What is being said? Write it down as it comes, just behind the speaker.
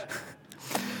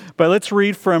But let's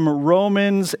read from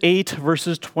Romans 8,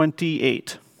 verses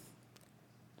 28.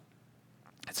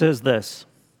 It says this,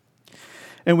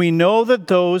 "And we know that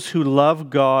those who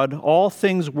love God, all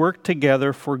things work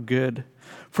together for good,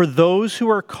 for those who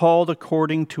are called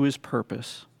according to his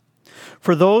purpose.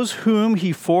 For those whom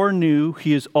he foreknew,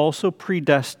 he is also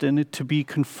predestined to be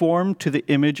conformed to the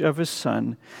image of his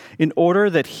Son, in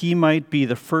order that he might be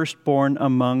the firstborn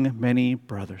among many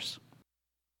brothers."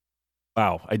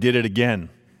 Wow, I did it again.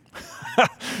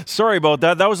 Sorry about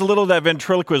that. That was a little of that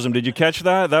ventriloquism. Did you catch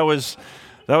that? That was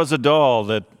a doll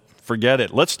that, forget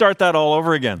it. Let's start that all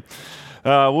over again.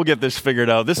 We'll get this figured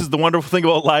out. This is the wonderful thing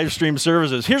about live stream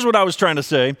services. Here's what I was trying to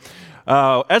say.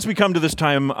 As we come to this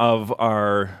time of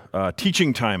our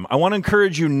teaching time, I want to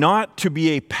encourage you not to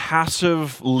be a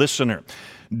passive listener.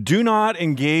 Do not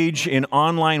engage in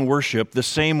online worship the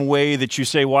same way that you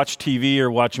say watch TV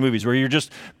or watch movies, where you're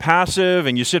just passive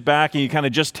and you sit back and you kind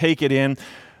of just take it in.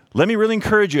 Let me really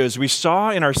encourage you, as we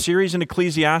saw in our series in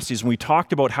Ecclesiastes, when we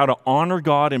talked about how to honor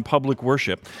God in public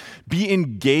worship, be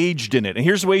engaged in it. And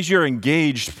here's the ways you're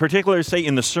engaged, particularly, say,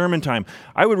 in the sermon time.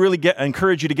 I would really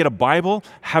encourage you to get a Bible,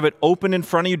 have it open in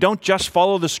front of you. Don't just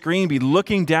follow the screen. Be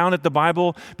looking down at the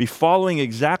Bible. Be following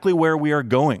exactly where we are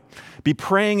going. Be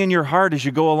praying in your heart as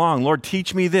you go along. Lord,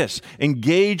 teach me this.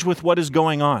 Engage with what is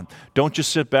going on. Don't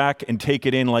just sit back and take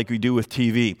it in like we do with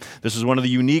TV. This is one of the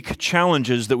unique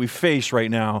challenges that we face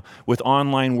right now with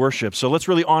online worship. So let's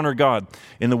really honor God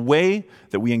in the way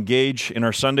that we engage in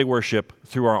our Sunday worship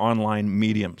through our online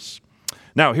mediums.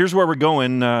 Now, here's where we're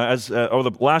going. Over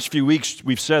the last few weeks,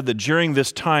 we've said that during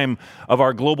this time of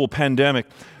our global pandemic,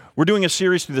 we're doing a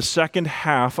series through the second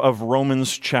half of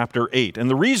Romans chapter 8. And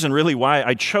the reason really why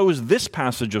I chose this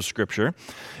passage of Scripture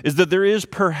is that there is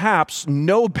perhaps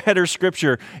no better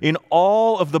Scripture in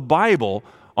all of the Bible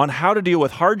on how to deal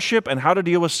with hardship and how to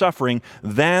deal with suffering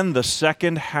than the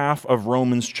second half of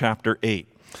Romans chapter 8.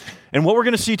 And what we're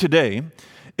going to see today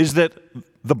is that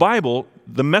the Bible,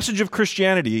 the message of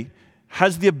Christianity,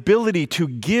 has the ability to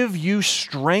give you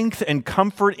strength and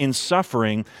comfort in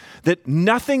suffering that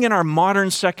nothing in our modern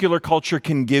secular culture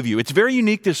can give you. It's very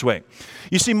unique this way.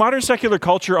 You see, modern secular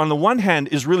culture, on the one hand,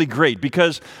 is really great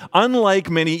because unlike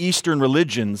many Eastern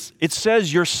religions, it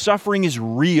says your suffering is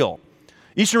real.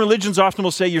 Eastern religions often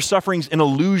will say your suffering's an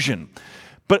illusion.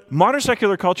 But modern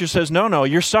secular culture says, no,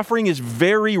 your suffering is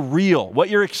very real. What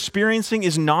you're experiencing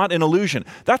is not an illusion.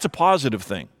 That's a positive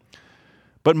thing.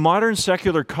 But modern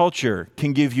secular culture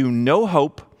can give you no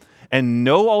hope and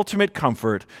no ultimate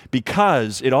comfort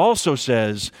because it also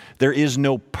says there is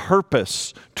no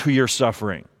purpose to your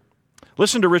suffering.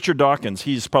 Listen to Richard Dawkins.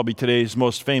 He's probably today's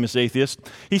most famous atheist.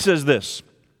 He says this: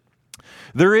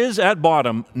 "There is at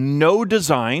bottom no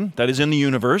design, that is in the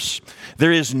universe.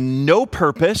 There is no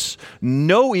purpose,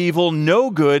 no evil, no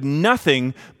good,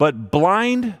 nothing but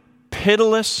blind,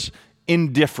 pitiless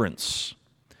indifference."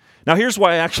 Now, here's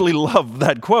why I actually love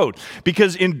that quote.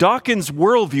 Because in Dawkins'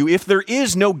 worldview, if there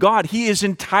is no God, he is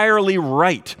entirely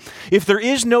right. If there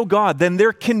is no God, then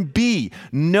there can be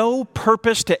no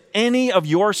purpose to any of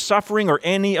your suffering or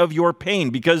any of your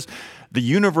pain, because the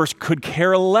universe could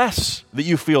care less that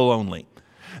you feel lonely.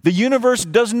 The universe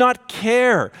does not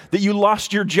care that you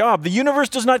lost your job. The universe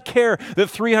does not care that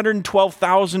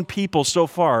 312,000 people so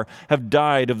far have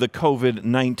died of the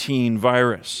COVID-19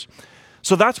 virus.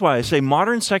 So that's why I say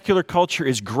modern secular culture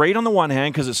is great on the one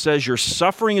hand because it says your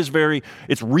suffering is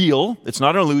it's real, it's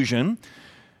not an illusion.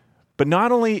 But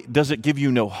not only does it give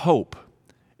you no hope,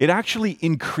 it actually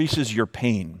increases your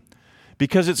pain.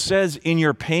 Because it says in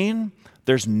your pain,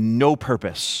 there's no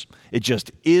purpose. It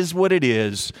just is what it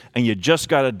is, and you just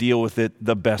got to deal with it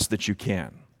the best that you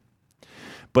can.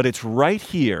 But it's right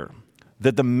here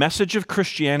that the message of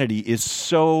Christianity is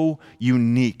so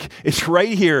unique. It's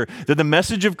right here that the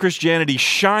message of Christianity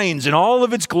shines in all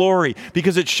of its glory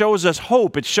because it shows us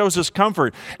hope, it shows us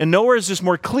comfort. And nowhere is this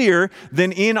more clear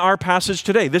than in our passage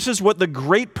today. This is what the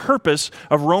great purpose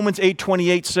of Romans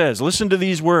 8:28 says. Listen to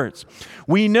these words.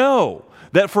 "We know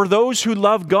that for those who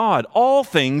love God, all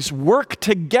things work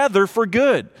together for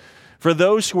good, for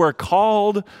those who are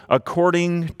called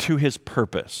according to his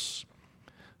purpose."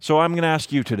 So I'm going to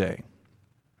ask you today,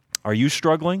 are you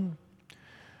struggling?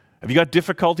 Have you got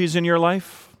difficulties in your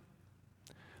life?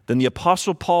 Then the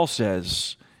Apostle Paul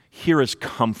says, here is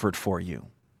comfort for you.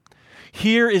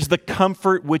 Here is the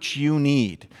comfort which you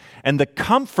need. And the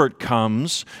comfort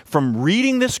comes from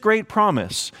reading this great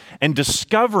promise and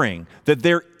discovering that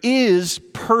there is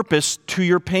purpose to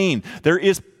your pain. There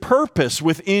is purpose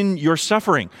within your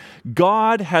suffering.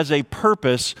 God has a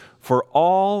purpose for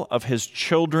all of his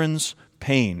children's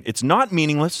pain. It's not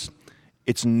meaningless.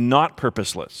 It's not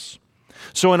purposeless.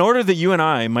 So in order that you and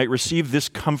I might receive this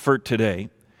comfort today,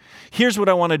 here's what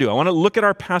I want to do. I want to look at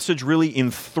our passage really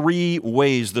in three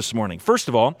ways this morning. First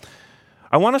of all,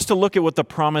 I want us to look at what the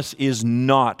promise is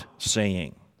not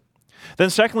saying. Then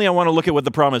secondly, I want to look at what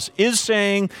the promise is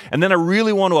saying, and then I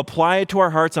really want to apply it to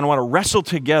our hearts, and I want to wrestle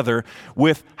together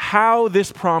with how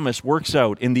this promise works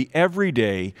out in the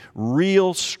everyday,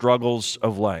 real struggles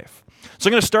of life. So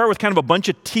I'm going to start with kind of a bunch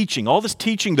of teaching. All this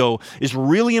teaching, though, is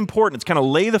really important. It's kind of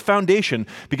lay the foundation,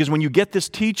 because when you get this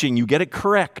teaching, you get it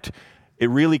correct, it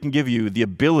really can give you the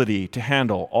ability to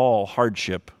handle all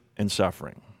hardship and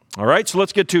suffering. All right, so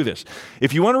let's get to this.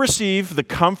 If you want to receive the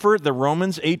comfort that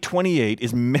Romans 8:28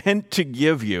 is meant to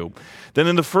give you, then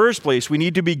in the first place, we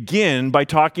need to begin by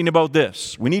talking about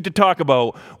this. We need to talk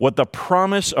about what the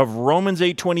promise of Romans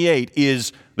 8:28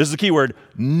 is, this is the key word,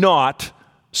 not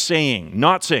saying.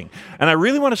 Not saying. And I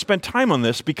really want to spend time on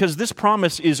this because this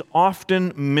promise is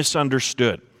often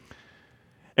misunderstood.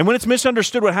 And when it's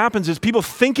misunderstood, what happens is people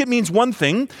think it means one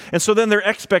thing, and so then their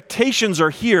expectations are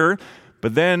here,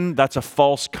 but then that's a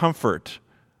false comfort.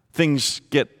 Things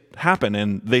happen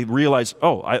and they realize,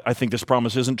 I think this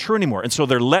promise isn't true anymore. And so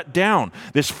they're let down.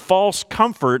 This false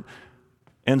comfort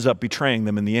ends up betraying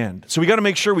them in the end. So we got to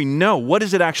make sure we know, what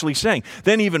is it actually saying?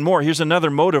 Then even more, here's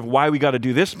another motive why we got to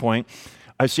do this point.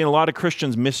 I've seen a lot of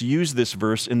Christians misuse this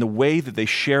verse in the way that they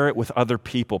share it with other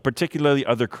people, particularly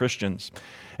other Christians.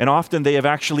 And often they have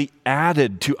actually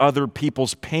added to other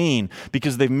people's pain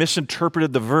because they've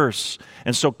misinterpreted the verse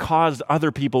and so caused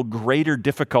other people greater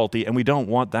difficulty, and we don't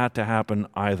want that to happen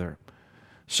either.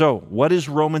 So, what is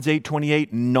Romans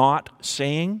 8:28 not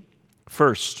saying?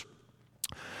 First,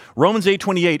 Romans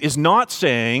 8:28 is not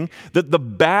saying that the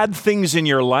bad things in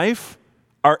your life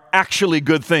are actually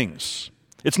good things.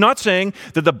 It's not saying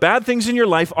that the bad things in your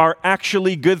life are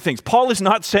actually good things. Paul is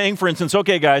not saying, for instance,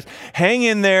 okay, guys, hang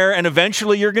in there and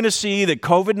eventually you're going to see that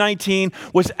COVID-19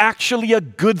 was actually a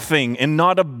good thing and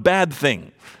not a bad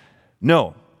thing.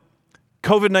 No.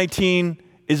 COVID-19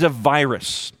 is a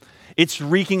virus. It's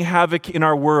wreaking havoc in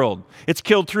our world. It's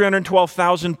killed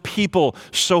 312,000 people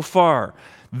so far.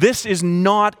 This is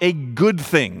not a good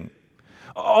thing.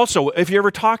 Also, if you're ever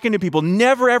talking to people,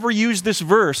 never ever use this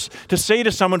verse to say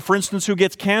to someone, for instance, who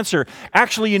gets cancer,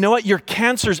 actually, you know what? Your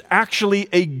cancer's actually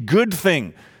a good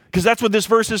thing. Because that's what this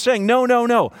verse is saying.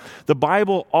 No. The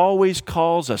Bible always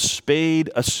calls a spade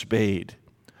a spade.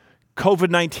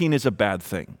 COVID-19 is a bad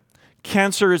thing.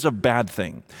 Cancer is a bad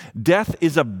thing. Death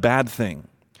is a bad thing.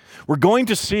 We're going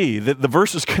to see that the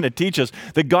verse is going to teach us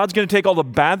that God's going to take all the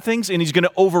bad things and He's going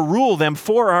to overrule them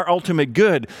for our ultimate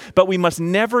good. But we must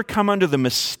never come under the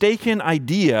mistaken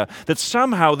idea that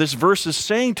somehow this verse is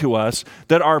saying to us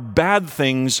that our bad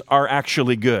things are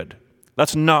actually good.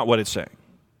 That's not what it's saying.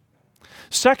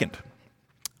 Second,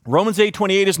 Romans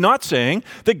 8:28 is not saying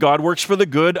that God works for the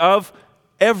good of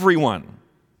everyone.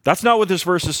 That's not what this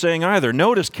verse is saying either.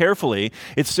 Notice carefully,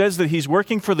 it says that He's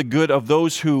working for the good of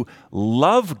those who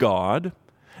love God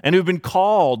and who've been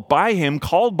called by Him,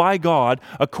 called by God,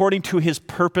 according to His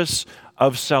purpose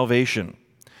of salvation.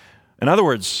 In other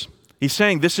words, He's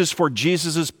saying this is for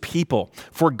Jesus' people.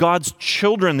 For God's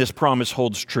children, this promise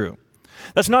holds true.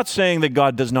 That's not saying that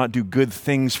God does not do good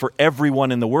things for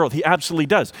everyone in the world. He absolutely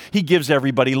does. He gives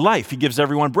everybody life. He gives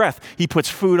everyone breath. He puts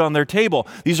food on their table.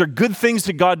 These are good things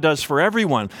that God does for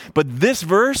everyone. But this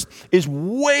verse is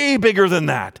way bigger than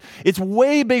that. It's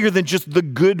way bigger than just the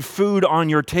good food on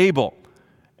your table.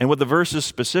 And what the verse is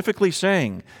specifically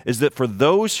saying is that for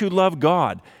those who love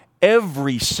God,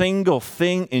 every single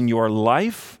thing in your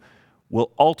life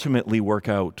will ultimately work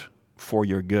out for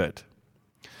your good.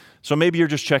 So maybe you're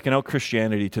just checking out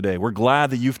Christianity today. We're glad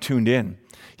that you've tuned in.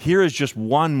 Here is just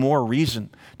one more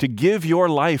reason to give your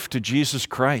life to Jesus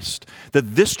Christ,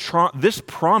 that this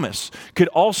promise could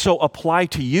also apply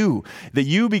to you, that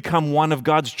you become one of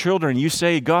God's children. You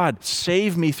say, God,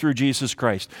 save me through Jesus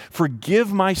Christ.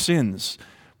 Forgive my sins.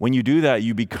 When you do that,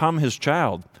 you become His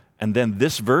child, and then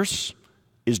this verse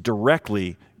is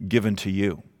directly given to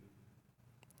you.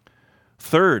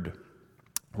 Third,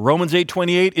 Romans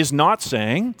 8:28 is not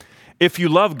saying, if you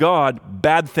love God,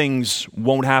 bad things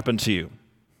won't happen to you.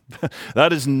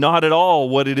 That is not at all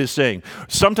what it is saying.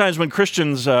 Sometimes when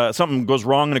Christians, something goes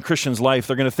wrong in a Christian's life,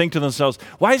 they're going to think to themselves,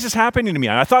 why is this happening to me?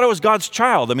 I thought I was God's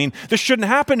child. I mean, this shouldn't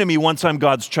happen to me once I'm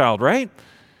God's child, right?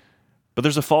 But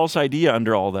there's a false idea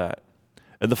under all that.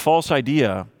 And the false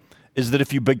idea is that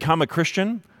if you become a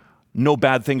Christian, no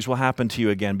bad things will happen to you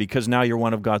again because now you're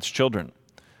one of God's children.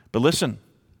 But listen,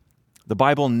 the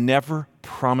Bible never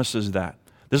promises that.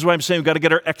 This is why I'm saying we've got to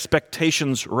get our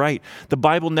expectations right. The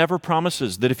Bible never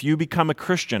promises that if you become a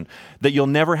Christian, that you'll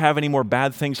never have any more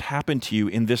bad things happen to you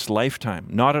in this lifetime.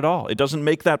 Not at all. It doesn't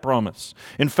make that promise.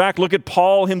 In fact, look at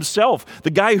Paul himself,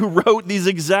 the guy who wrote these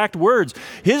exact words.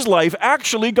 His life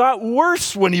actually got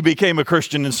worse when he became a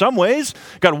Christian in some ways.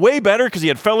 Got way better because he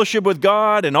had fellowship with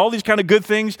God and all these kind of good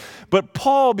things. But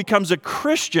Paul becomes a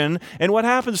Christian, and what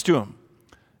happens to him?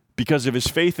 Because of his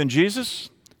faith in Jesus,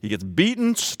 he gets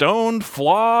beaten, stoned,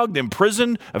 flogged,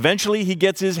 imprisoned. Eventually, he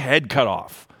gets his head cut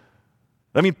off.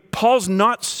 I mean, Paul's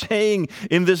not saying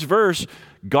in this verse,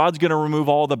 God's going to remove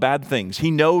all the bad things.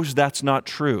 He knows that's not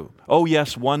true. Oh,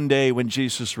 yes, one day when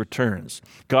Jesus returns,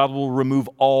 God will remove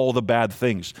all the bad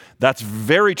things. That's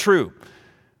very true.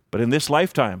 But in this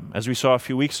lifetime, as we saw a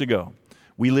few weeks ago,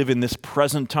 we live in this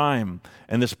present time,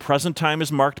 and this present time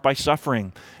is marked by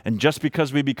suffering. And just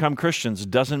because we become Christians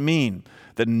doesn't mean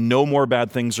that no more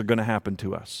bad things are going to happen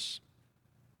to us.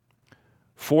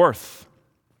 Fourth,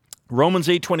 Romans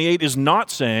 8:28 is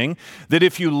not saying that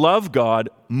if you love God,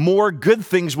 more good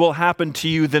things will happen to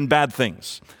you than bad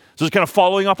things. So it's kind of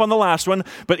following up on the last one,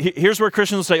 but here's where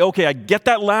Christians will say, okay, I get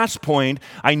that last point.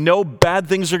 I know bad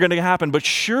things are going to happen, but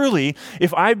surely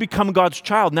if I become God's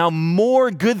child, now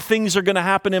more good things are going to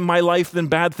happen in my life than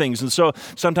bad things. And so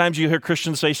sometimes you hear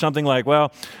Christians say something like,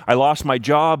 well, I lost my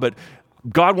job, but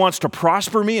God wants to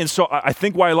prosper me, and so I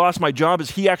think why I lost my job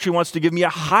is he actually wants to give me a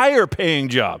higher paying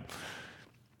job.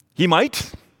 He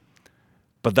might,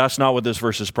 but that's not what this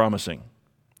verse is promising.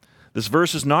 This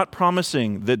verse is not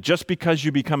promising that just because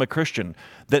you become a Christian,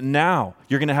 that now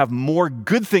you're going to have more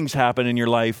good things happen in your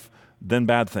life than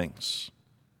bad things.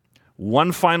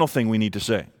 One final thing we need to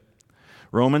say.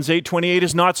 Romans 8:28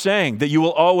 is not saying that you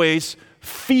always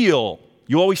feel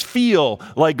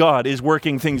like God is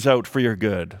working things out for your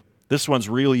good. This one's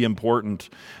really important.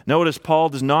 Notice Paul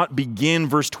does not begin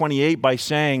verse 28 by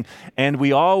saying, and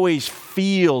we always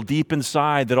feel deep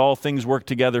inside that all things work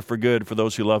together for good for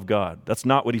those who love God. That's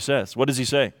not what he says. What does he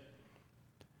say?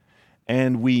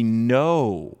 And we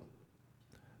know.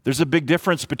 There's a big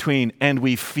difference between and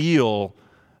we feel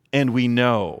and we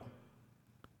know.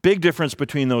 Big difference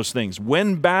between those things.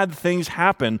 When bad things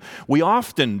happen, we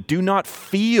often do not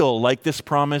feel like this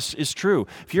promise is true.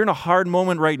 If you're in a hard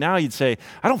moment right now, you'd say,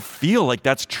 I don't feel like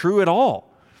that's true at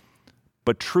all.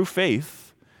 But true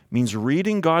faith means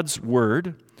reading God's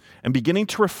word and beginning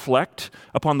to reflect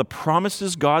upon the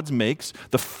promises God makes,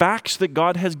 the facts that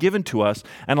God has given to us,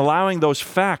 and allowing those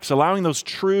facts, allowing those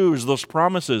truths, those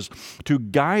promises to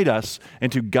guide us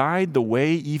and to guide the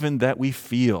way even that we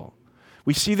feel.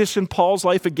 We see this in Paul's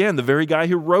life again, the very guy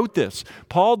who wrote this.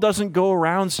 Paul doesn't go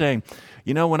around saying,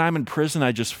 you know, when I'm in prison,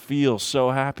 I just feel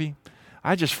so happy.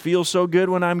 I just feel so good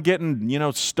when I'm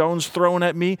getting, stones thrown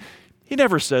at me. He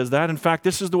never says that. In fact,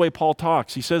 this is the way Paul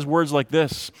talks. He says words like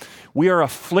this: we are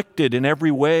afflicted in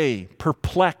every way,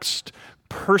 perplexed,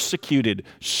 persecuted,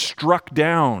 struck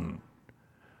down.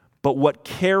 But what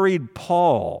carried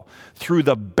Paul through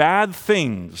the bad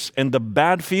things and the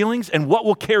bad feelings, and what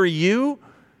will carry you,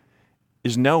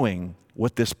 is knowing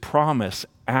what this promise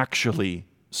actually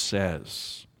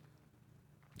says.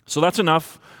 So that's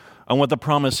enough on what the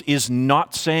promise is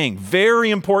not saying.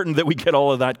 Very important that we get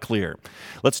all of that clear.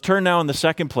 Let's turn now in the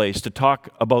second place to talk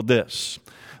about this.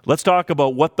 Let's talk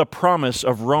about what the promise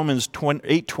of Romans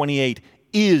 8:28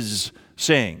 is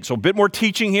saying. So a bit more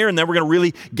teaching here, and then we're going to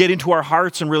really get into our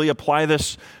hearts and really apply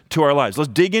this to our lives.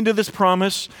 Let's dig into this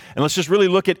promise, and let's just really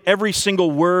look at every single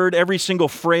word, every single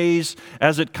phrase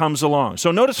as it comes along.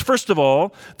 So notice, first of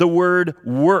all, the word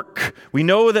work. We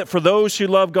know that for those who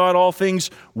love God, all things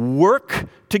work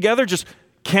together. Just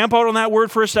camp out on that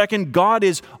word for a second. God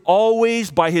is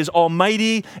always, by his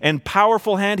almighty and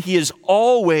powerful hand, he is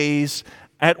always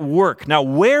at work. Now,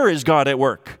 where is God at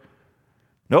work?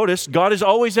 Notice, God is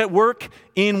always at work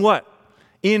in what?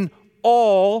 In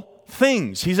all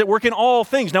things. He's at work in all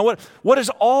things. Now, what does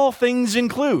all things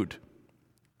include?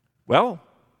 Well,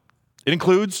 it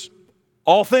includes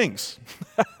all things.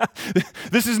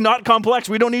 This is not complex.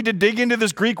 We don't need to dig into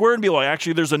this Greek word and be like,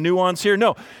 actually, there's a nuance here.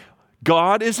 No.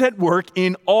 God is at work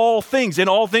in all things. And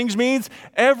all things means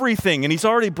everything. And he's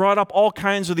already brought up all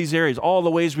kinds of these areas, all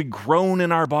the ways we groan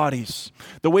in our bodies,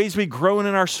 the ways we groan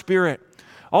in our spirit,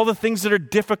 all the things that are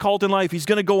difficult in life. He's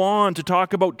going to go on to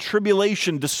talk about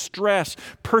tribulation, distress,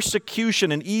 persecution,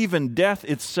 and even death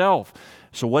itself.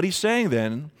 So what he's saying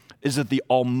then is that the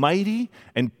almighty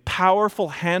and powerful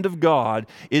hand of God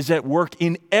is at work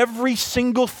in every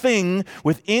single thing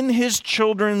within his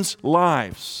children's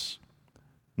lives.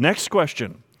 Next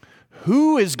question.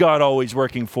 Who is God always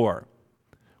working for?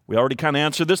 We already kind of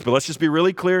answered this, but let's just be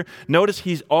really clear. Notice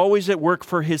he's always at work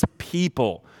for his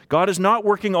people. God is not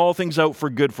working all things out for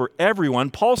good for everyone.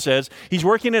 Paul says he's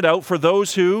working it out for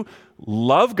those who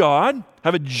love God,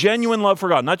 have a genuine love for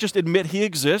God, not just admit he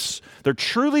exists. They're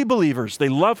truly believers. They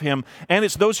love him. And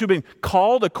it's those who've been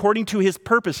called according to his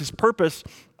purpose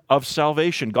of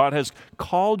salvation. God has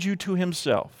called you to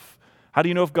himself. How do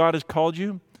you know if God has called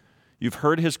you? You've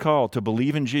heard his call to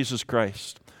believe in Jesus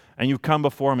Christ, and you've come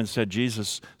before him and said,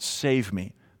 Jesus, save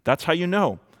me. That's how you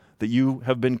know that you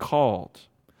have been called.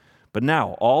 But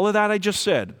now, all of that I just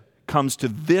said comes to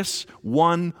this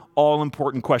one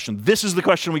all-important question. This is the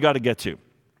question we got to get to.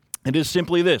 It is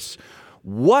simply this: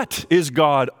 what is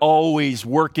God always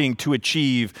working to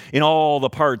achieve in all the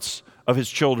parts of his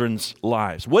children's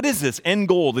lives? What is this end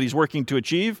goal that he's working to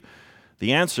achieve?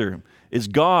 The answer is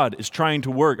God is trying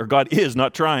to work, or God is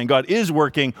not trying, God is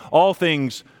working all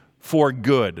things for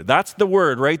good. That's the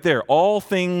word right there, all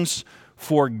things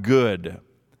for good.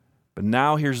 But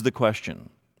now here's the question.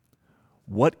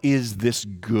 What is this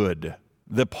good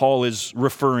that Paul is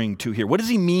referring to here? What does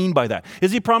he mean by that?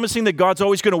 Is he promising that God's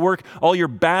always going to work all your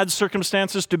bad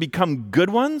circumstances to become good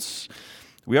ones?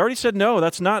 We already said no,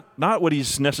 that's not what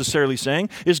he's necessarily saying.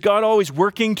 Is God always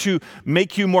working to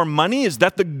make you more money? Is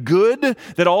that the good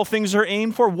that all things are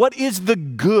aimed for? What is the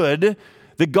good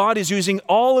that God is using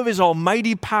all of his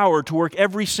almighty power to work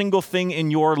every single thing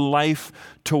in your life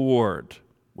toward?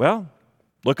 Well,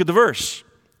 look at the verse.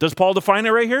 Does Paul define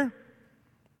it right here?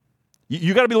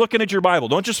 You got to be looking at your Bible.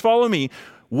 Don't just follow me.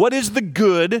 What is the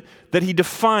good that he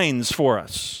defines for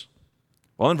us?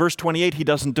 Well, in verse 28, he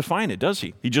doesn't define it, does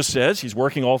he? He just says he's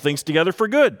working all things together for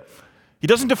good. He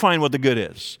doesn't define what the good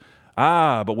is.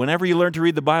 But whenever you learn to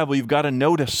read the Bible, you've got to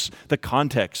notice the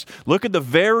context. Look at the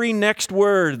very next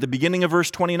word, the beginning of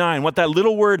verse 29. What that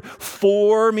little word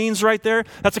for means right there,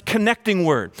 that's a connecting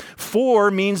word. For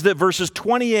means that verse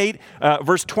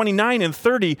 29 and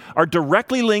 30 are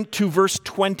directly linked to verse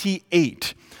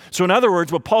 28. So in other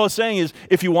words, what Paul is saying is,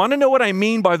 if you want to know what I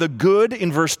mean by the good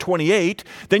in verse 28,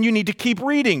 then you need to keep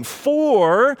reading.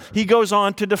 For, he goes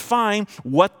on to define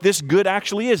what this good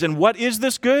actually is. And what is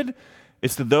this good?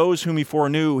 It's to those whom he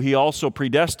foreknew, he also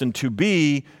predestined to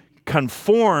be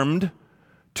conformed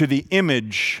to the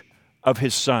image of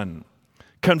his Son.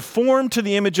 Conformed to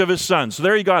the image of his Son. So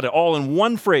there you got it, all in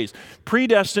one phrase.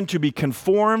 Predestined to be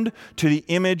conformed to the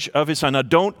image of his Son.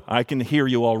 Now I can hear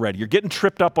you already. You're getting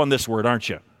tripped up on this word, aren't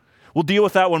you? We'll deal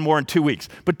with that one more in 2 weeks.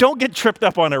 But don't get tripped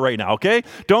up on it right now, okay?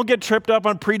 Don't get tripped up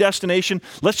on predestination.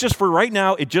 Let's just, for right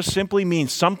now, it just simply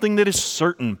means something that is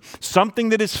certain, something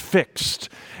that is fixed.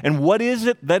 And what is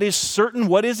it that is certain?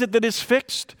 What is it that is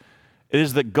fixed? It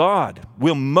is that God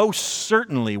will most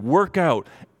certainly work out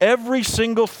every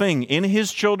single thing in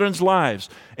his children's lives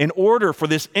in order for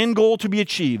this end goal to be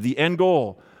achieved, the end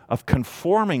goal of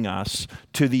conforming us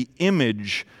to the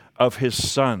image of his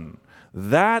Son.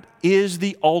 That is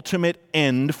the ultimate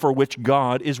end for which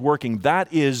God is working. That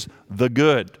is the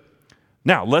good.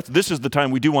 Now, this is the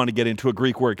time we do want to get into a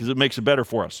Greek word because it makes it better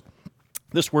for us.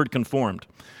 This word conformed.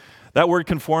 That word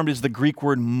conformed is the Greek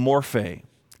word morphe.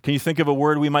 Can you think of a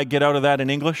word we might get out of that in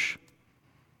English?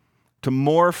 To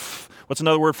morph. What's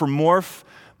another word for morph?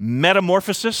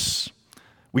 Metamorphosis.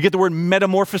 We get the word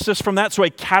metamorphosis from that. So a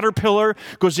caterpillar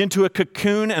goes into a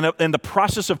cocoon and the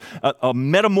process of a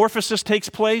metamorphosis takes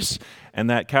place, and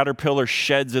that caterpillar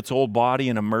sheds its old body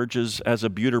and emerges as a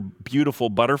beautiful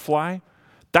butterfly.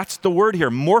 That's the word here,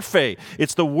 morphe.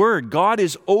 It's the word. God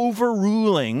is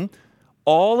overruling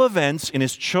all events in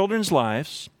his children's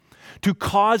lives to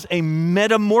cause a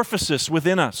metamorphosis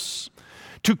within us.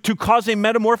 To cause a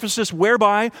metamorphosis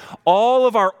whereby all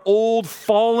of our old,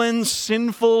 fallen,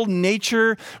 sinful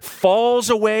nature falls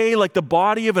away like the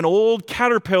body of an old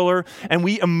caterpillar, and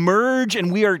we emerge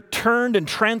and we are turned and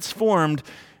transformed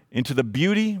into the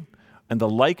beauty and the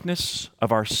likeness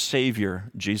of our Savior,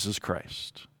 Jesus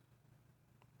Christ.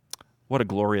 What a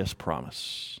glorious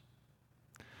promise.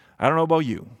 I don't know about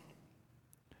you.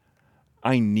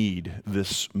 I need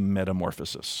this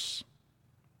metamorphosis.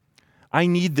 I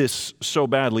need this so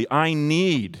badly. I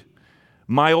need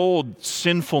my old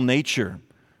sinful nature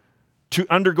to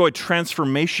undergo a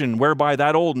transformation whereby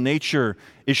that old nature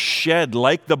is shed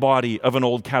like the body of an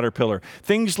old caterpillar.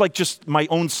 Things like just my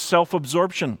own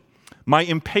self-absorption, my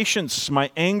impatience, my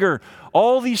anger,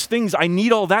 all these things, I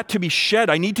need all that to be shed.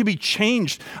 I need to be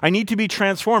changed. I need to be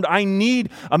transformed. I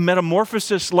need a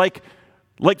metamorphosis like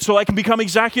so I can become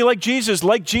exactly like Jesus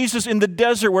in the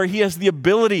desert where he has the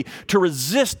ability to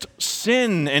resist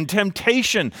sin and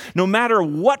temptation no matter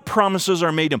what promises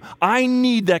are made him. I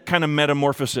need that kind of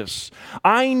metamorphosis.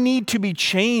 I need to be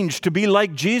changed to be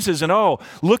like Jesus. And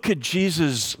look at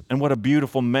Jesus and what a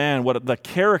beautiful man, what the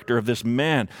character of this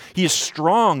man. He is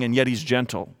strong and yet he's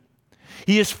gentle.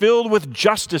 He is filled with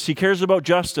justice. He cares about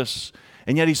justice.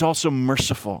 And yet he's also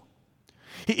merciful.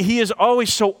 He is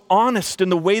always so honest in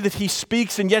the way that he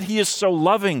speaks, and yet he is so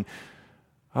loving.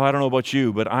 Oh, I don't know about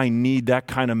you, but I need that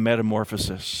kind of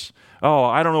metamorphosis. Oh,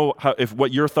 I don't know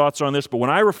what your thoughts are on this, but when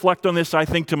I reflect on this, I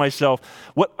think to myself,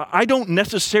 I don't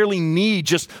necessarily need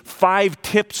just 5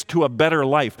 tips to a better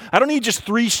life. I don't need just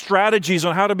 3 strategies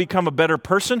on how to become a better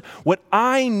person. What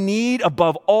I need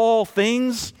above all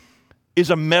things is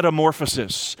a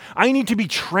metamorphosis. I need to be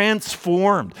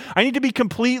transformed. I need to be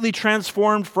completely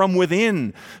transformed from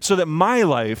within so that my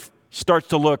life starts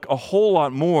to look a whole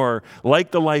lot more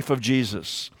like the life of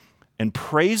Jesus. And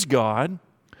praise God,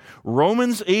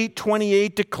 Romans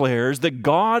 8:28 declares that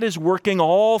God is working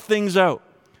all things out.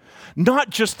 Not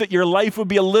just that your life would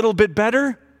be a little bit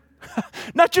better,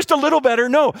 not just a little better,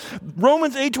 no.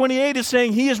 Romans 8:28 is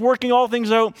saying he is working all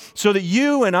things out so that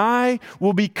you and I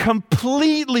will be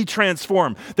completely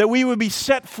transformed, that we would be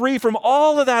set free from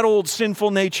all of that old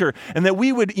sinful nature, and that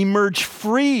we would emerge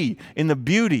free in the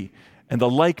beauty and the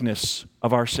likeness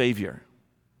of our Savior.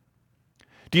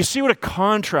 Do you see what a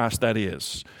contrast that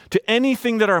is to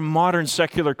anything that our modern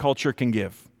secular culture can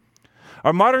give?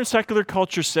 Our modern secular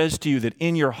culture says to you that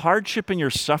in your hardship and your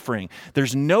suffering,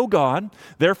 there's no God,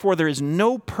 therefore there is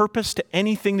no purpose to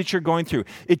anything that you're going through.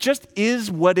 It just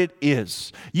is what it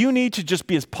is. You need to just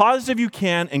be as positive you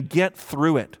can and get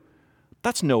through it.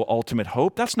 That's no ultimate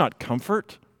hope. That's not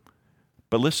comfort.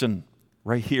 But listen,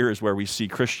 right here is where we see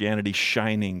Christianity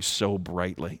shining so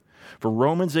brightly. For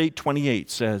Romans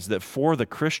 8:28 says that for the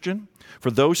Christian,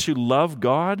 for those who love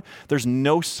God, there's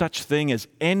no such thing as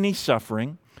any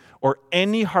suffering or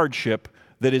any hardship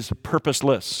that is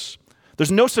purposeless.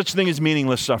 There's no such thing as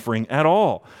meaningless suffering at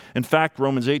all. In fact,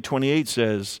 Romans 8:28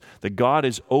 says that God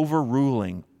is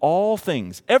overruling all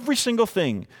things, every single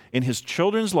thing in his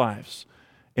children's lives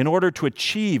in order to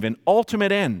achieve an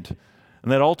ultimate end.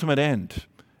 And that ultimate end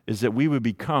is that we would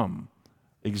become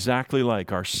exactly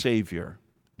like our Savior,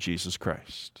 Jesus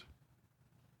Christ.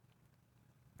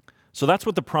 So that's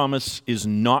what the promise is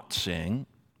not saying.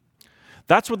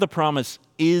 That's what the promise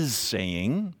is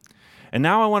saying. And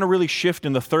now I want to really shift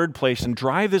in the third place and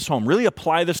drive this home, really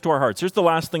apply this to our hearts. Here's the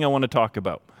last thing I want to talk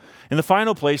about. In the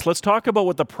final place, let's talk about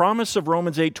what the promise of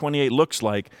Romans 8:28 looks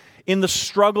like in the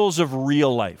struggles of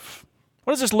real life.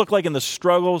 What does this look like in the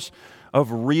struggles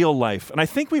of real life? And I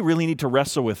think we really need to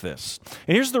wrestle with this.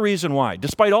 And here's the reason why.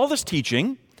 Despite all this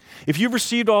teaching, if you've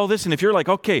received all this and if you're like,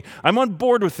 okay, I'm on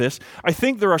board with this, I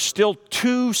think there are still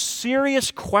 2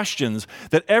 serious questions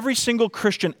that every single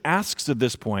Christian asks at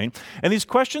this point. And these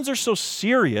questions are so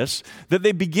serious that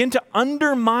they begin to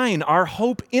undermine our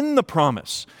hope in the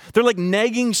promise. They're like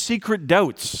nagging secret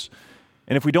doubts.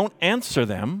 And if we don't answer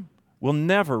them, we'll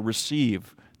never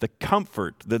receive the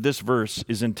comfort that this verse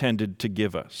is intended to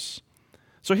give us.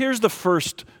 So here's the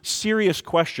first serious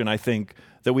question, I think,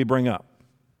 that we bring up.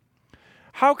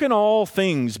 How can all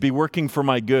things be working for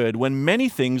my good when many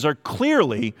things are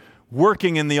clearly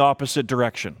working in the opposite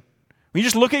direction? When you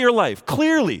just look at your life,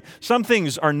 clearly some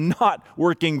things are not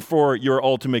working for your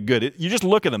ultimate good. You just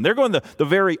look at them. They're going the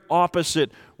very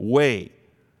opposite way.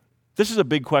 This is a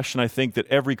big question, I think, that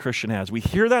every Christian has. We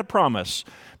hear that promise,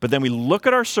 but then we look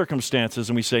at our circumstances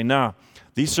and we say, nah,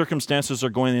 these circumstances are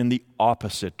going in the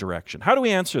opposite direction. How do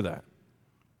we answer that?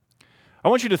 I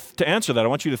want you to answer that. I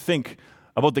want you to think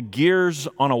about the gears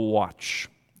on a watch.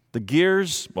 The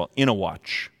gears, in a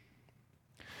watch.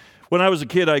 When I was a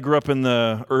kid, I grew up in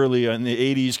the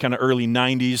 80s, kind of early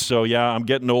 90s, so yeah, I'm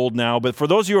getting old now. But for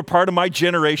those of you who are part of my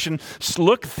generation,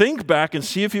 think back and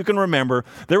see if you can remember.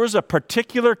 There was a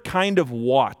particular kind of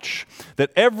watch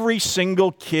that every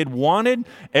single kid wanted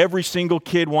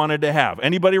to have.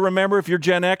 Anybody remember? If you're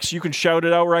Gen X, you can shout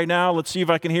it out right now. Let's see if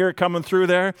I can hear it coming through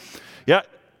there. Yeah,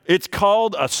 it's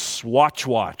called a Swatch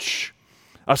watch.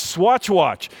 A Swatch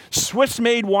watch.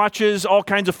 Swiss-made watches, all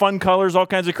kinds of fun colors, all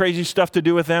kinds of crazy stuff to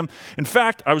do with them. In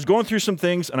fact, I was going through some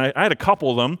things, and I had a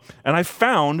couple of them, and I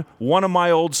found one of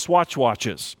my old Swatch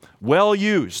watches, well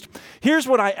used. Here's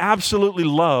what I absolutely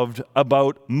loved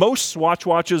about most Swatch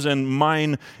watches, and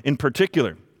mine in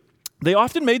particular. They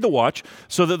often made the watch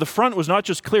so that the front was not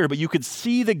just clear, but you could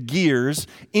see the gears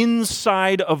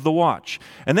inside of the watch.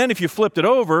 And then if you flipped it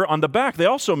over, on the back, they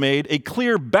also made a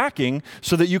clear backing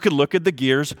so that you could look at the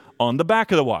gears on the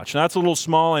back of the watch. Now, that's a little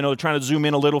small. I know they're trying to zoom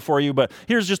in a little for you, but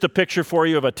here's just a picture for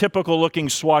you of a typical looking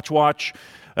Swatch watch.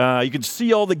 You can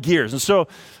see all the gears. And so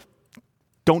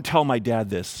Don't tell my dad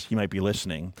this, he might be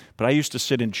listening, but I used to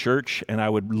sit in church and I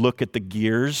would look at the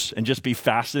gears and just be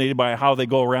fascinated by how they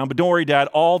go around. But don't worry, Dad,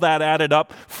 all that added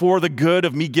up for the good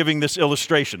of me giving this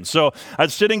illustration. So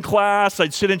I'd sit in class,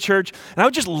 I'd sit in church, and I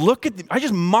would just I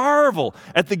just marvel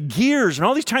at the gears and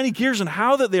all these tiny gears and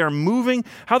how that they are moving,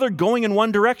 how they're going in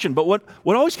one direction. But what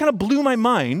always kind of blew my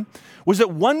mind was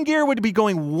that one gear would be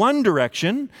going one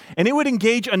direction, and it would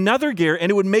engage another gear,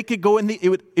 and it would make it go it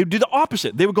would do the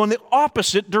opposite. They would go in the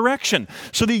opposite direction.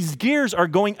 So these gears are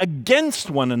going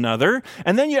against one another,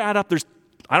 and then you add up, there's,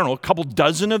 I don't know, a couple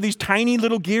dozen of these tiny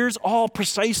little gears, all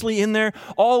precisely in there,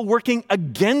 all working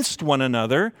against one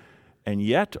another, and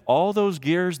yet all those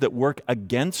gears that work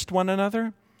against one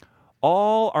another,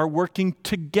 all are working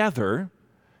together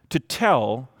to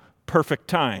tell perfect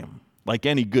time, like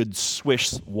any good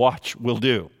Swiss watch will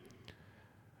do.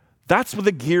 That's what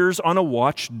the gears on a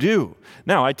watch do.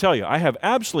 Now, I tell you, I have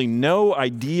absolutely no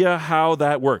idea how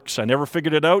that works. I never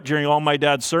figured it out during all my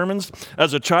dad's sermons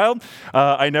as a child.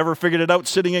 I never figured it out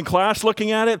sitting in class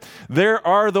looking at it. There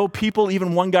are, though, people,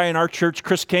 even one guy in our church,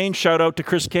 Chris Kane, shout out to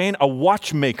Chris Kane, a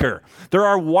watchmaker. There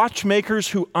are watchmakers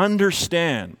who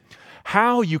understand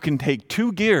how you can take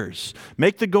two gears,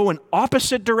 make them go in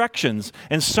opposite directions,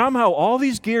 and somehow all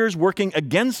these gears working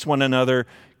against one another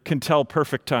can tell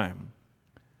perfect time.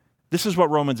 This is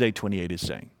what Romans 8:28 is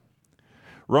saying.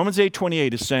 Romans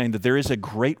 8:28 is saying that there is a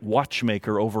great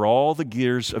watchmaker over all the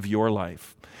gears of your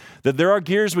life. That there are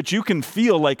gears which you can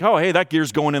feel like, oh, hey, that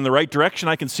gear's going in the right direction.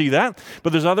 I can see that.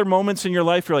 But there's other moments in your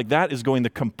life you're like, that is going the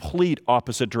complete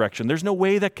opposite direction. There's no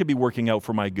way that could be working out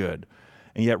for my good.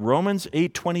 And yet Romans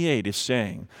 8:28 is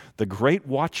saying the great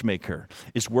watchmaker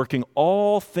is working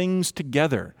all things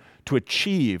together to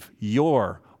achieve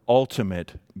your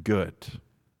ultimate good.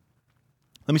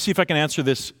 Let me see if I can answer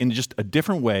this in just a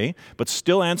different way, but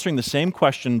still answering the same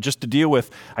question just to deal with,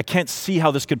 I can't see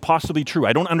how this could possibly be true.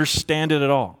 I don't understand it at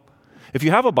all. If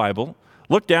you have a Bible,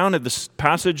 look down at this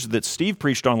passage that Steve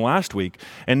preached on last week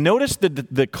and notice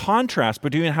the contrast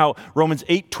between how Romans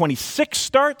 8:26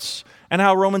 starts and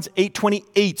how Romans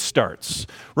 8:28 starts.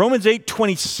 Romans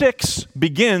 8:26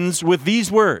 begins with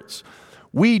these words: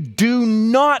 we do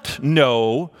not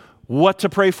know what to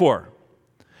pray for.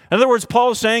 In other words,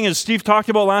 Paul is saying, as Steve talked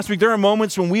about last week, there are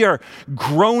moments when we are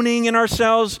groaning in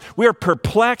ourselves, we are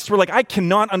perplexed, we're like, I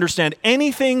cannot understand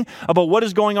anything about what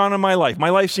is going on in my life. My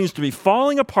life seems to be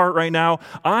falling apart right now.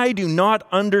 I do not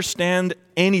understand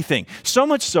anything. So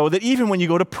much so that even when you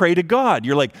go to pray to God,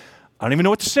 you're like, I don't even know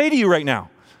what to say to you right now.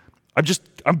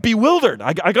 I'm bewildered.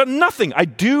 I got nothing. I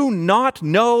do not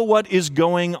know what is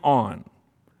going on.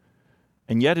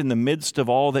 And yet in the midst of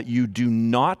all that you do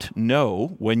not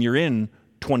know, when you're in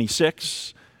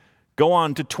 26, go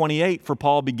on to 28, for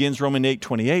Paul begins Romans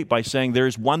 8:28 by saying there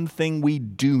is one thing we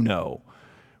do know.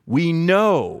 We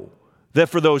know that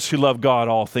for those who love God,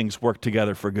 all things work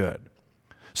together for good.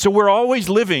 So we're always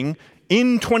living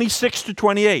in 26 to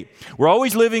 28. We're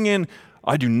always living in,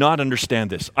 I do not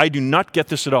understand this. I do not get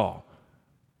this at all.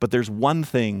 But there's one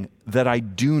thing that I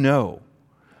do know.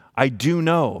 I do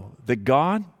know that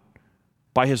God,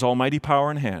 by his almighty power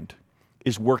and hand,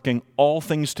 is working all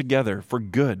things together for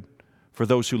good for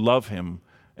those who love him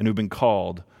and who've been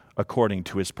called according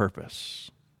to his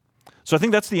purpose. So I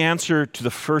think that's the answer to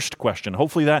the first question.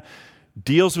 Hopefully that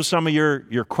deals with some of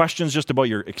your questions just about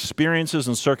your experiences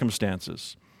and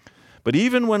circumstances. But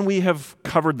even when we have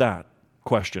covered that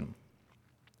question,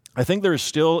 I think there is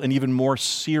still an even more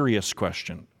serious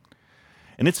question.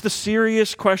 And it's the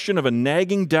serious question of a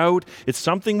nagging doubt. It's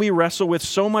something we wrestle with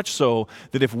so much so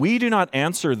that if we do not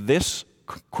answer this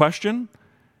question,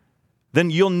 then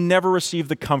you'll never receive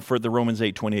the comfort that Romans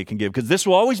 8:28 can give, because this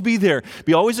will always be there,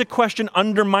 be always a question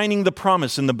undermining the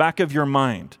promise in the back of your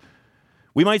mind.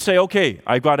 We might say, okay,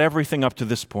 I've got everything up to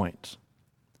this point.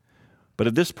 But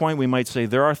at this point, we might say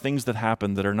there are things that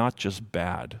happen that are not just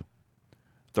bad.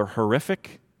 They're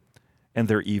horrific and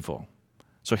they're evil.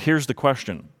 So here's the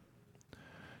question.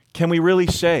 Can we really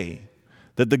say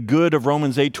that the good of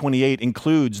Romans 8:28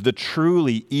 includes the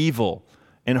truly evil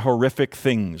and horrific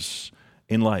things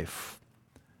in life?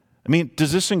 I mean,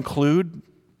 does this include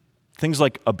things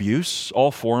like abuse,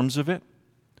 all forms of it?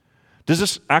 Does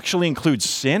this actually include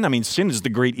sin? I mean, sin is the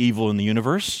great evil in the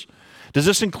universe. Does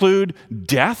this include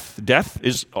death? Death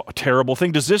is a terrible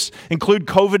thing. Does this include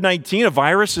COVID-19, a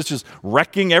virus that's just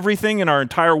wrecking everything in our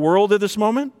entire world at this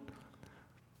moment?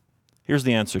 Here's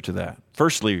the answer to that.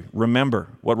 Firstly, remember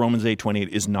what Romans 8:28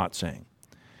 is not saying.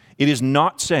 It is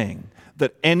not saying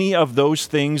that any of those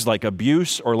things, like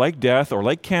abuse or like death or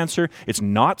like cancer, it's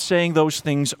not saying those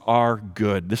things are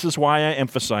good. This is why I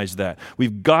emphasize that.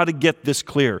 We've got to get this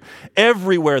clear.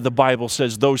 Everywhere the Bible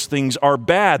says those things are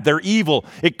bad, they're evil.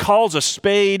 It calls a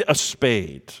spade a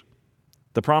spade.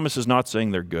 The promise is not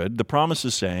saying they're good. The promise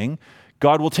is saying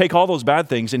God will take all those bad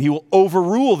things and he will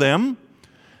overrule them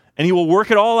and he will work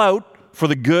it all out for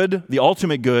the good, the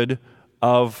ultimate good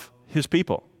of his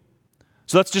people.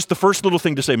 So that's just the first little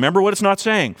thing to say. Remember what it's not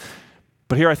saying.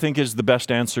 But here I think is the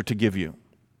best answer to give you.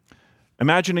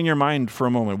 Imagine in your mind for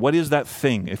a moment, what is that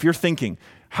thing? If you're thinking,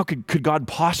 how could God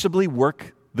possibly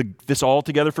work this all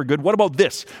together for good? What about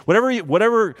this?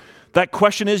 Whatever that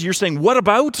question is, you're saying, what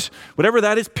about? Whatever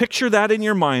that is, picture that in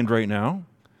your mind right now.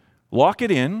 Lock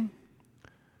it in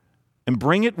and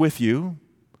bring it with you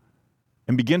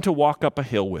and begin to walk up a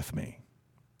hill with me.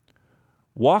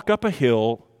 Walk up a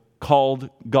hill called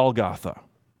Golgotha.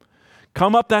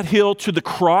 Come up that hill to the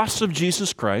cross of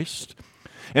Jesus Christ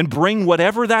and bring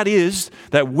whatever that is,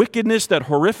 that wickedness, that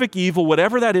horrific evil,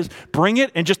 whatever that is, bring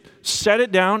it and just set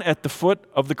it down at the foot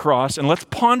of the cross. And let's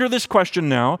ponder this question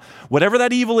now. Whatever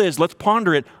that evil is, let's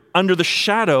ponder it under the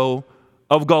shadow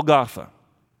of Golgotha.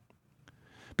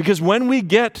 Because when we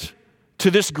get to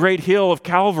this great hill of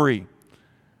Calvary,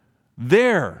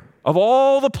 there, of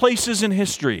all the places in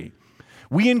history,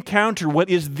 we encounter what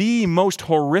is the most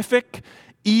horrific,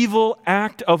 evil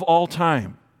act of all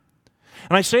time.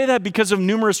 And I say that because of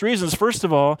numerous reasons. First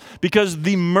of all, because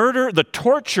the murder, the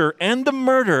torture, and the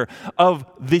murder of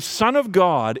the Son of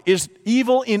God is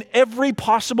evil in every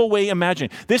possible way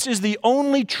imagined. This is the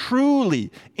only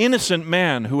truly innocent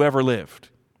man who ever lived.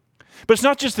 But it's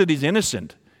not just that he's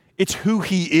innocent, it's who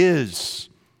he is.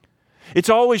 It's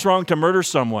always wrong to murder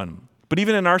someone. But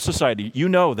even in our society, you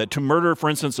know that to murder, for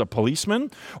instance, a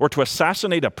policeman or to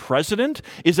assassinate a president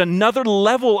is another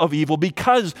level of evil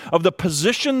because of the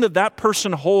position that that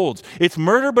person holds. It's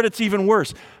murder, but it's even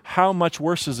worse. How much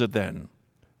worse is it then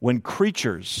when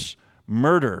creatures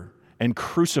murder and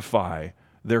crucify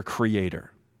their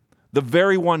Creator, the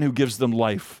very one who gives them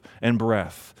life and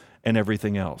breath and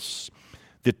everything else?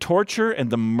 The torture and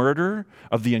the murder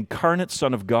of the incarnate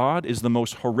Son of God is the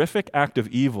most horrific act of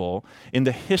evil in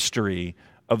the history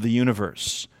of the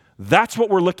universe. That's what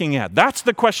we're looking at. That's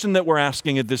the question that we're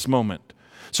asking at this moment.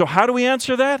 So how do we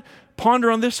answer that?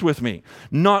 Ponder on this with me.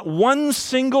 Not one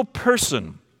single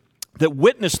person that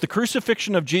witnessed the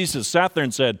crucifixion of Jesus sat there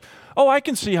and said, oh, I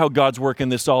can see how God's working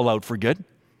this all out for good.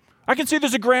 I can see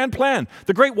there's a grand plan.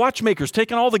 The great watchmaker's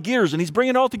taking all the gears and he's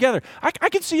bringing it all together. I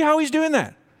can see how he's doing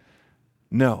that.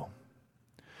 No.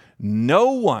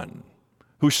 No one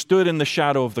who stood in the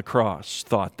shadow of the cross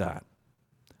thought that.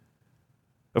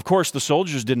 Of course, the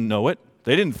soldiers didn't know it.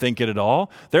 They didn't think it at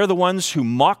all. They're the ones who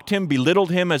mocked him,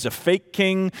 belittled him as a fake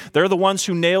king. They're the ones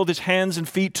who nailed his hands and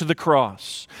feet to the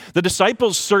cross. The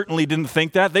disciples certainly didn't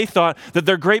think that. They thought that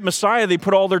their great Messiah they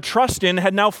put all their trust in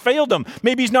had now failed them.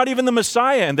 Maybe he's not even the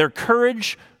Messiah. And their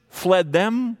courage fled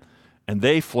them, and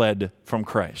they fled from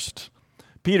Christ.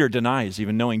 Peter denies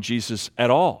even knowing Jesus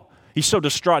at all. He's so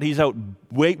distraught, he's out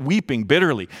weeping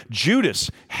bitterly.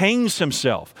 Judas hangs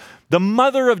himself. The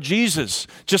mother of Jesus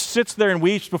just sits there and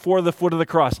weeps before the foot of the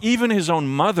cross. Even his own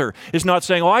mother is not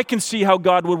saying, oh, I can see how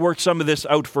God would work some of this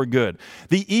out for good.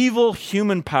 The evil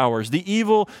human powers, the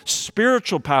evil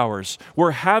spiritual powers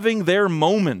were having their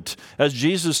moment. As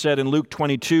Jesus said in Luke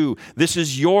 22, this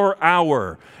is your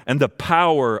hour and the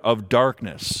power of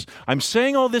darkness. I'm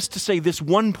saying all this to say this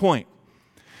one point.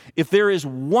 If there is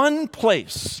one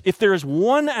place, if there is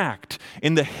one act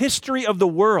in the history of the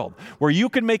world where you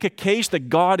can make a case that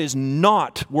God is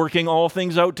not working all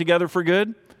things out together for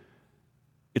good,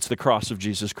 it's the cross of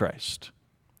Jesus Christ.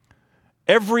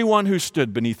 Everyone who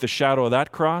stood beneath the shadow of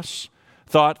that cross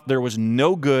thought there was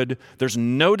no good, there's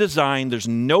no design, there's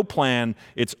no plan,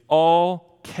 it's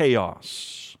all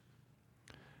chaos.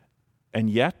 And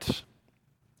yet,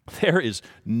 there is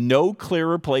no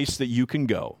clearer place that you can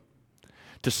go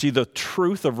to see the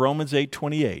truth of Romans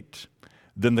 8:28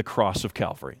 than the cross of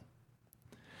Calvary.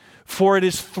 For it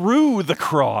is through the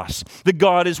cross that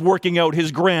God is working out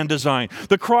his grand design.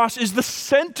 The cross is the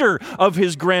center of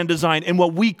his grand design. And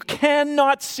what we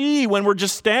cannot see when we're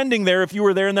just standing there, if you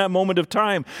were there in that moment of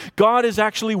time, God is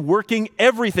actually working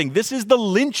everything. This is the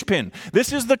linchpin.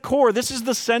 This is the core. This is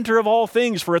the center of all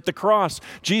things. For at the cross,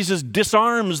 Jesus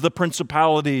disarms the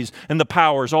principalities and the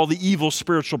powers, all the evil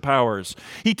spiritual powers.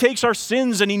 He takes our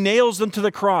sins and he nails them to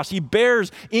the cross. He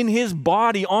bears in his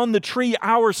body on the tree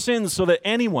our sins so that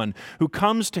anyone who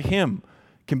comes to him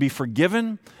can be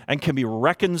forgiven and can be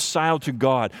reconciled to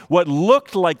God. What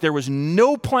looked like there was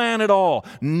no plan at all,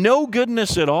 no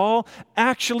goodness at all,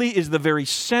 actually is the very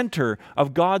center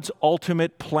of God's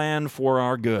ultimate plan for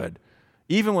our good.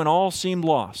 Even when all seemed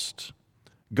lost,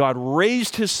 God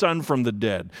raised his Son from the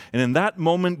dead, and in that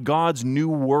moment, God's new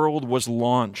world was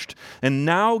launched. And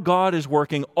now God is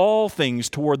working all things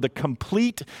toward the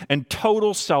complete and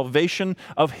total salvation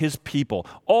of his people.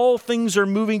 All things are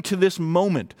moving to this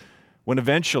moment when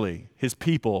eventually his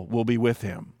people will be with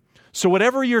him. So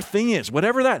whatever your thing is,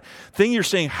 whatever that thing you're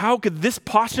saying, how could this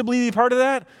possibly be part of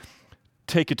that?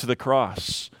 Take it to the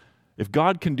cross. If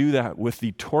God can do that with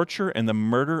the torture and the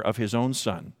murder of his own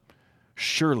Son,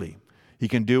 surely he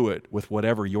can do it with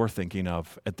whatever you're thinking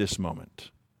of at this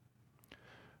moment.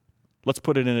 Let's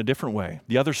put it in a different way.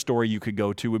 The other story you could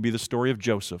go to would be the story of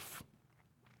Joseph.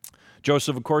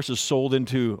 Joseph, of course, is sold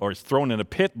into, or is thrown in a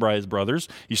pit by his brothers.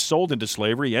 He's sold into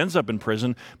slavery. He ends up in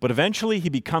prison, but eventually he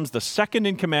becomes the second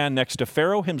in command next to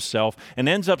Pharaoh himself and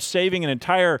ends up saving an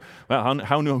entire,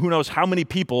 who knows how many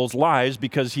people's lives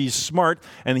because he's smart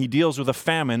and he deals with a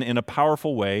famine in a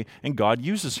powerful way, and God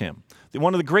uses him.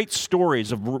 One of the great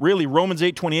stories of really Romans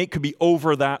 8:28 could be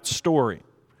over that story.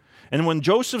 And when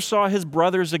Joseph saw his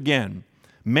brothers again,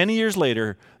 many years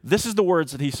later, this is the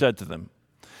words that he said to them.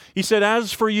 He said,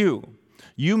 "As for you,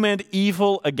 you meant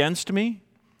evil against me,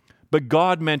 but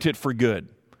God meant it for good,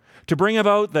 to bring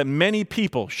about that many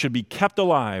people should be kept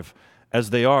alive as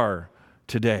they are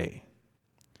today."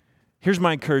 Here's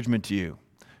my encouragement to you.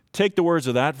 Take the words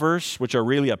of that verse, which are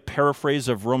really a paraphrase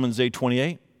of Romans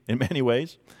 8:28 in many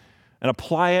ways, and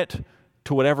apply it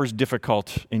to whatever's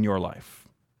difficult in your life.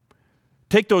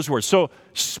 Take those words. So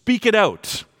speak it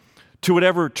out to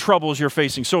whatever troubles you're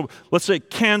facing. So let's say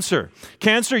cancer.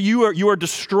 Cancer, you are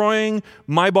destroying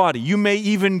my body. You may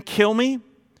even kill me,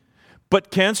 but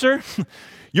cancer,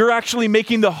 you're actually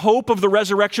making the hope of the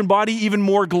resurrection body even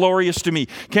more glorious to me.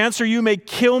 Cancer, you may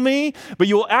kill me, but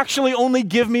you will actually only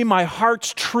give me my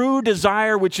heart's true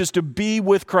desire, which is to be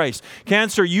with Christ.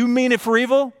 Cancer, you mean it for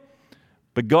evil,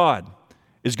 but God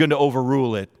is going to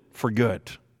overrule it for good.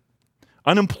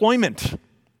 Unemployment.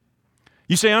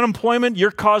 You say, unemployment, you're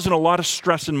causing a lot of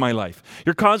stress in my life.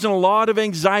 You're causing a lot of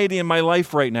anxiety in my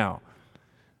life right now.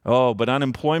 Oh, but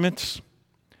unemployment,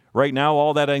 right now,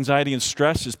 all that anxiety and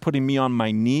stress is putting me on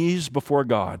my knees before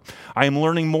God. I am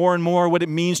learning more and more what it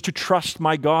means to trust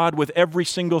my God with every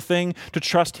single thing, to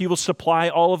trust he will supply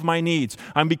all of my needs.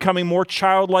 I'm becoming more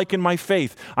childlike in my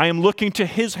faith. I am looking to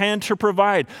his hand to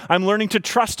provide. I'm learning to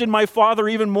trust in my Father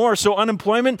even more. So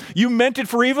unemployment, you meant it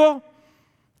for evil?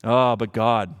 But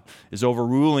God is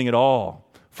overruling it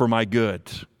all for my good.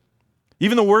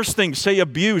 Even the worst things, say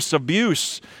abuse.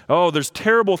 Oh, there's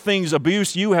terrible things.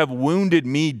 Abuse, you have wounded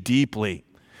me deeply.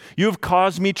 You have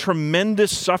caused me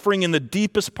tremendous suffering in the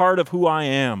deepest part of who I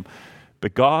am.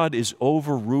 But God is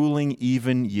overruling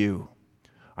even you.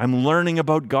 I'm learning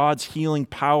about God's healing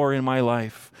power in my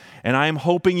life. And I'm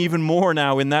hoping even more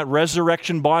now in that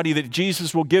resurrection body that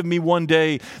Jesus will give me one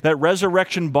day, that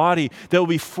resurrection body that will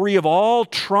be free of all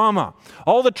trauma.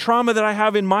 All the trauma that I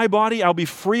have in my body, I'll be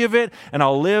free of it, and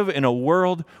I'll live in a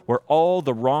world where all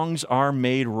the wrongs are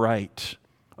made right.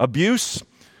 Abuse,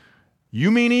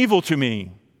 you mean evil to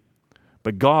me,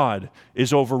 but God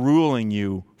is overruling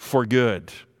you for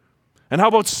good. And how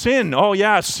about sin? Oh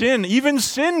yeah, sin. Even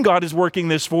sin God is working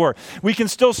this for. We can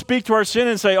still speak to our sin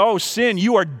and say, oh, sin,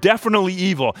 you are definitely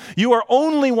evil. You are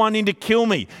only wanting to kill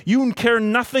me. You care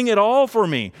nothing at all for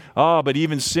me. But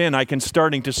even sin, I can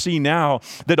starting to see now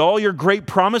that all your great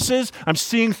promises, I'm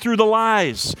seeing through the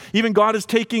lies. Even God is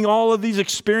taking all of these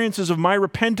experiences of my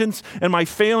repentance and my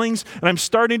failings, and I'm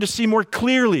starting to see more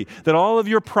clearly that all of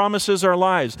your promises are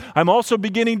lies. I'm also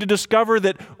beginning to discover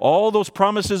that all those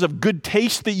promises of good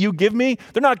taste that you give me,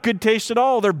 they're not good taste at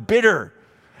all. They're bitter.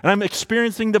 And I'm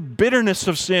experiencing the bitterness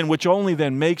of sin, which only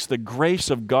then makes the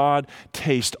grace of God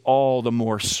taste all the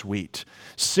more sweet.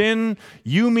 Sin,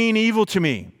 you mean evil to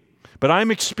me, but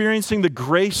I'm experiencing the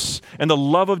grace and the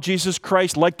love of Jesus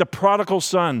Christ like the prodigal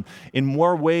son in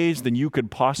more ways than you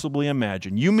could possibly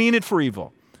imagine. You mean it for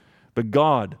evil, but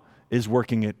God is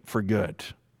working it for good.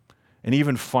 And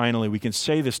even finally, we can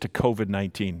say this to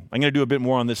COVID-19. I'm going to do a bit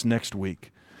more on this next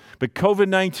week. But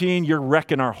COVID-19, you're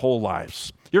wrecking our whole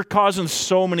lives. You're causing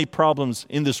so many problems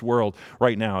in this world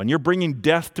right now, and you're bringing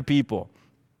death to people.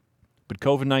 But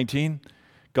COVID-19,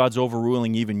 God's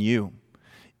overruling even you.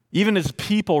 Even as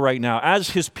people right now, as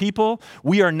his people,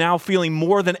 we are now feeling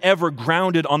more than ever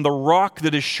grounded on the rock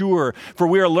that is sure. For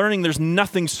we are learning there's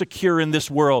nothing secure in this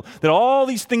world, that all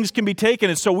these things can be taken.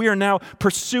 And so we are now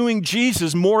pursuing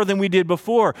Jesus more than we did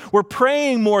before. We're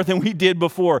praying more than we did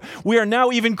before. We are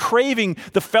now even craving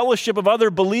the fellowship of other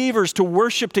believers to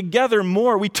worship together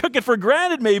more. We took it for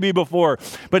granted maybe before,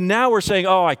 but now we're saying,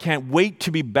 oh, I can't wait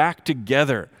to be back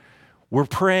together. We're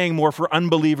praying more for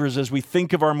unbelievers as we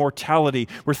think of our mortality.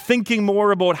 We're thinking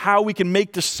more about how we can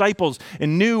make disciples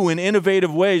in new and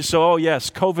innovative ways. So, oh yes,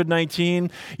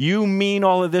 COVID-19, you mean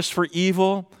all of this for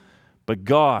evil, but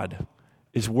God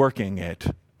is working it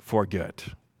for good.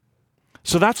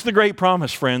 So that's the great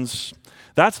promise, friends.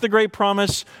 That's the great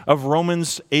promise of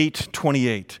Romans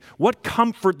 8:28. What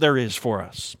comfort there is for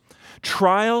us.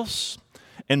 Trials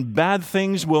and bad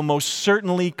things will most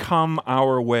certainly come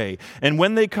our way. And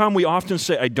when they come, we often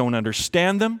say, I don't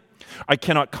understand them. I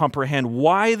cannot comprehend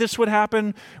why this would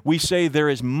happen. We say there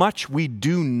is much we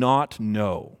do not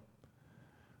know.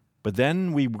 But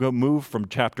then we move from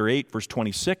chapter 8, verse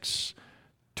 26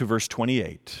 to verse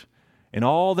 28. In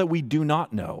all that we do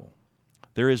not know,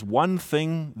 there is one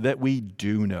thing that we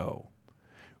do know.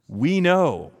 We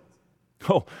know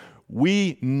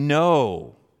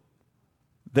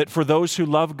that for those who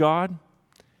love God,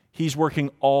 He's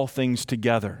working all things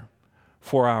together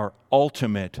for our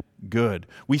ultimate good.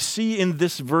 We see in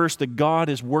this verse that God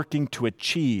is working to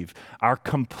achieve our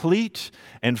complete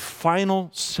and final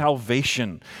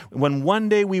salvation. When one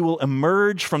day we will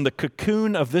emerge from the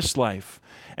cocoon of this life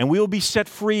and we will be set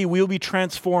free, we will be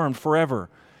transformed forever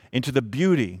into the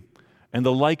beauty and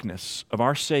the likeness of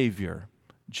our Savior,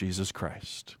 Jesus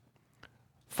Christ.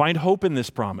 Find hope in this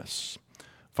promise.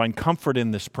 Find comfort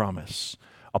in this promise.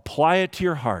 Apply it to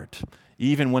your heart,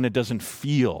 even when it doesn't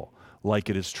feel like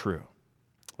it is true.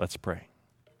 Let's pray.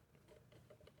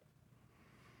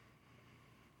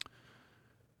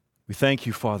 We thank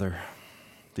you, Father,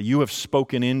 that you have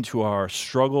spoken into our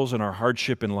struggles and our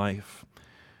hardship in life.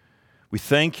 We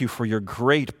thank you for your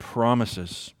great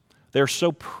promises. They are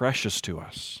so precious to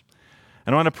us.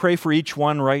 And I want to pray for each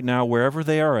one right now, wherever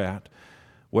they are at,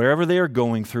 wherever they are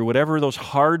going through, whatever those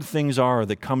hard things are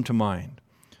that come to mind,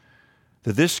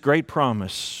 that this great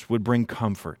promise would bring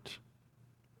comfort.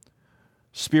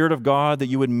 Spirit of God, that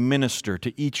you would minister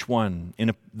to each one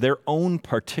in their own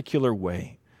particular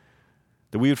way,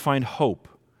 that we would find hope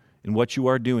in what you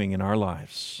are doing in our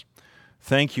lives.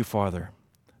 Thank you, Father,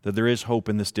 that there is hope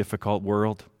in this difficult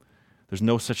world. There's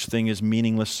no such thing as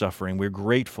meaningless suffering. We're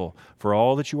grateful for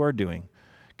all that you are doing.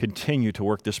 Continue to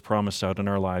work this promise out in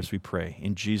our lives, we pray.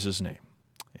 In Jesus' name,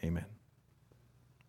 amen.